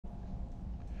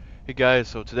Hey guys,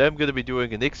 so today I'm going to be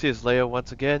doing Onyxia's Lair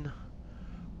once again,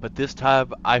 but this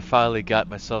time I finally got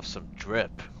myself some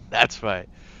drip. That's right,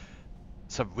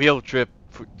 some real drip,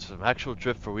 some actual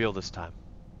drip for real this time.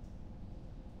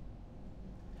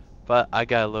 But I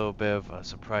got a little bit of a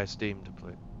surprise theme to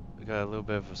play. We got a little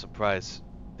bit of a surprise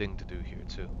thing to do here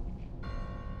too.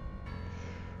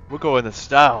 We're going to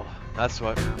style, that's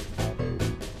what.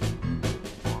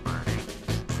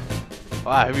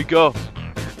 Alright, here we go.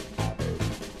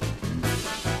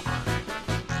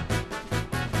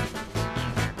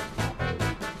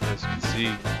 As you can see,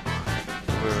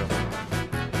 we're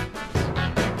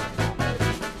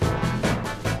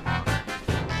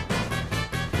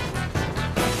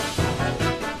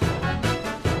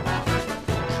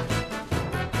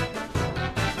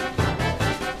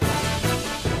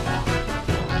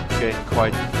getting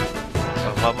quite.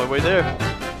 I'm on my way there.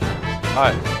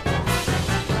 Alright.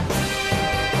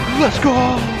 Let's go!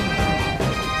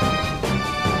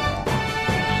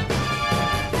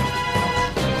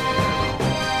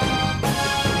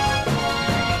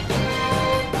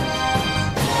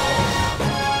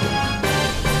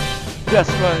 That's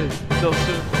right, those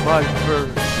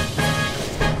survivors.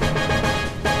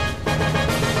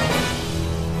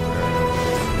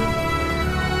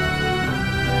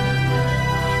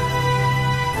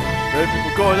 Baby,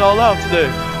 we're going all out today.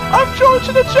 I'm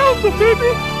charging the jungle,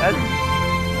 baby! And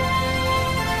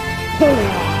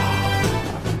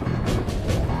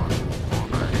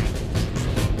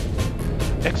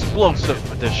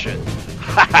explosive edition.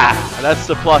 Haha! That's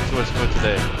the plot twist for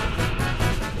today.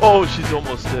 Oh, she's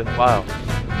almost dead. Wow.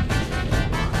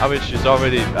 I mean, she's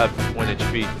already at 1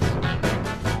 HP.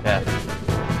 Yeah.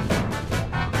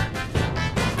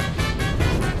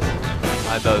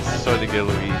 I know it's starting to get a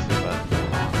little easy, but.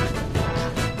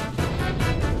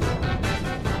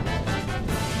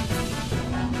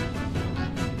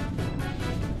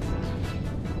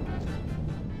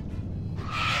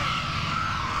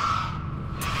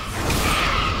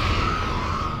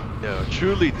 There are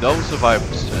truly no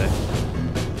survivors today.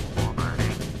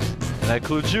 And that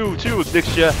includes you too,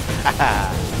 Onyxia.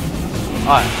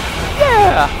 Alright.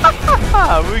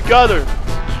 Yeah! We got her!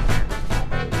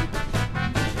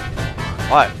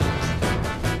 Alright.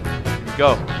 Here we go.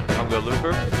 I'm gonna loop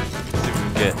her. Let's see what we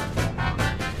can get.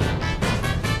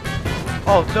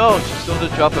 Oh no, she still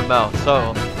didn't drop a mount.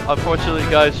 So, unfortunately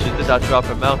guys, she did not drop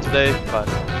a mount today, but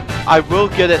I will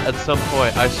get it at some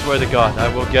point. I swear to God, I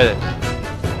will get it.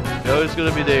 There's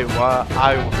gonna be a day where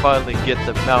I will finally get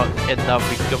the mount and now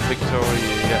become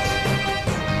victorious.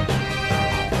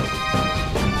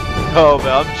 Oh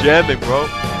man, I'm jamming, bro.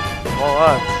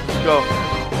 Alright, let's go.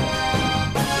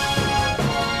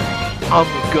 I'm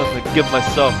gonna give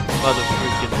myself another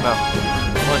freaking mount.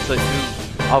 Once I do,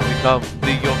 I'll become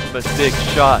the ultimate big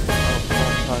shot of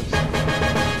all times.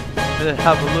 And then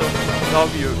have a look at all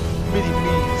your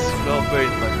mini-me's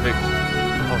celebrating my victory.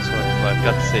 Also, I've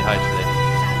got to say hi today.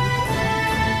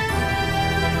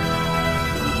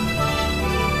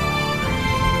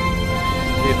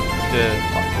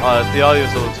 The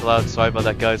audio's a little too loud, sorry about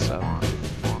that guys, so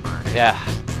yeah.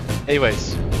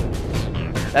 Anyways,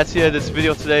 that's the end of this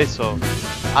video today, so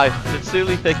I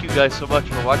sincerely thank you guys so much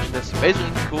for watching this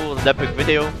amazingly cool and epic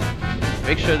video.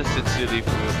 Make sure to sincerely leave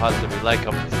a positive like,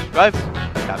 comment, and subscribe,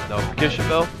 tap the notification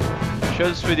bell, share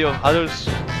this video with others,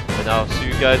 and I'll see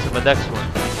you guys in my next one.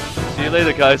 See you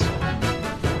later guys.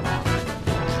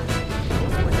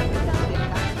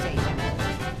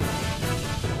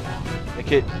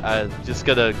 Okay, I'm just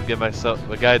gonna get myself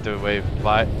a guy to wave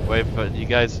for you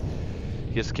guys,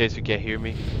 just in case you can't hear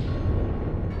me.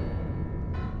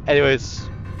 Anyways,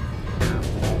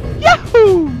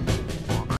 Yahoo!